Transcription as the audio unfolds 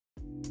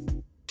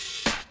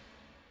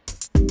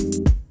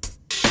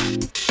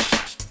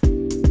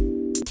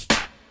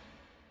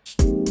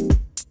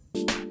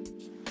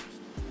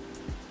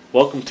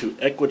Welcome to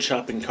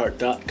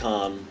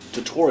EcwidShoppingCart.com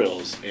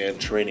tutorials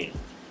and training.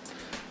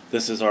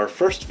 This is our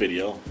first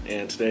video,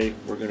 and today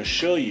we're going to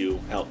show you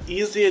how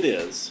easy it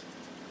is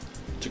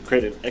to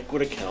create an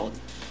Ecwid account,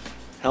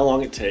 how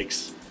long it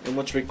takes, and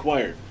what's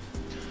required.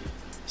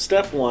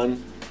 Step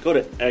 1, go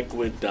to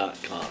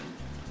Ecwid.com.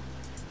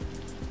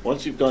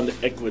 Once you've gone to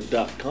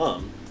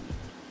Ecwid.com,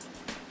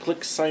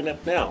 click Sign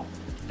Up Now.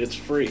 It's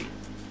free,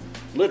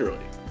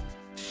 literally.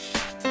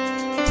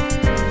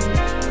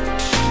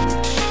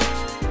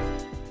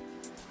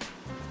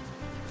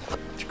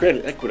 To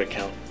create an Ecwid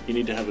account, you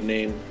need to have a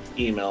name,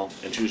 email,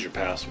 and choose your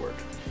password.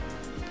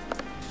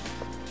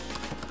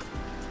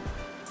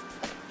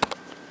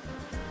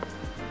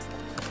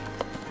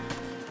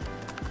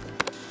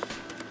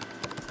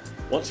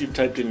 Once you've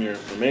typed in your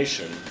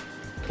information,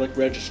 click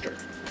Register.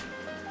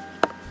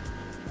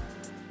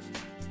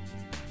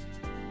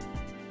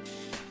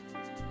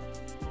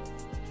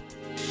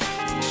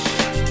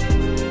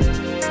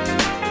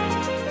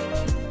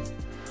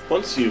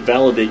 Once you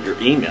validate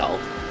your email,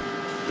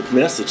 the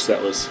message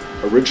that was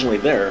originally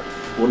there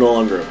will no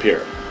longer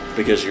appear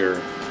because your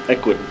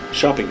Ecwid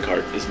shopping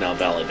cart is now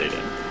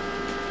validated.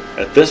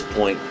 At this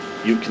point,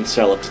 you can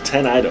sell up to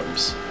 10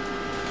 items.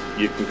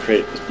 You can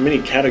create as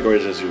many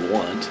categories as you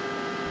want,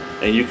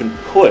 and you can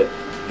put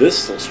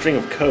this string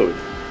of code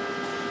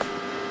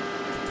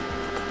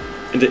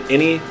into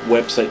any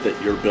website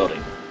that you're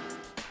building.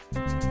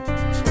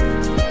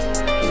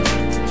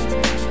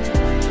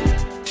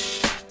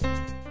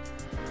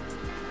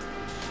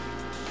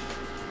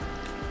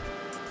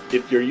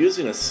 If you're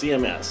using a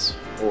CMS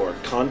or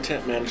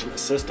content management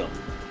system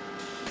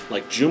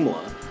like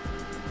Joomla,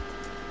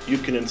 you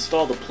can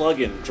install the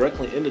plugin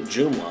directly into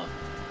Joomla,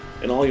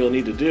 and all you'll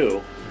need to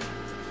do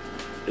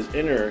is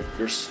enter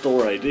your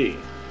store ID.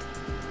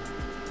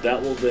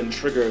 That will then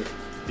trigger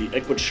the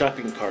Ecwid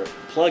Shopping Cart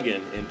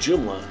plugin in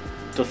Joomla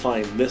to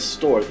find this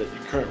store that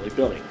you're currently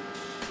building.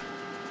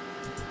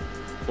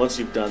 Once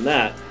you've done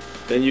that,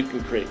 then you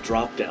can create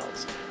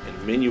drop-downs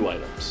and menu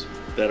items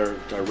that are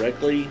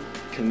directly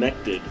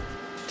connected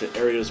to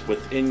areas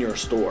within your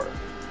store,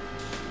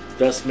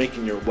 thus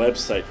making your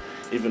website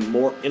even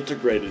more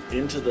integrated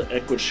into the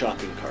Ecwid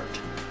Shopping Cart.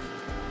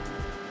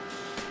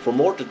 For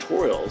more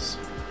tutorials,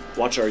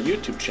 watch our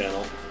YouTube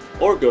channel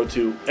or go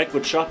to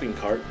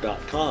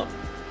EcwidShoppingCart.com.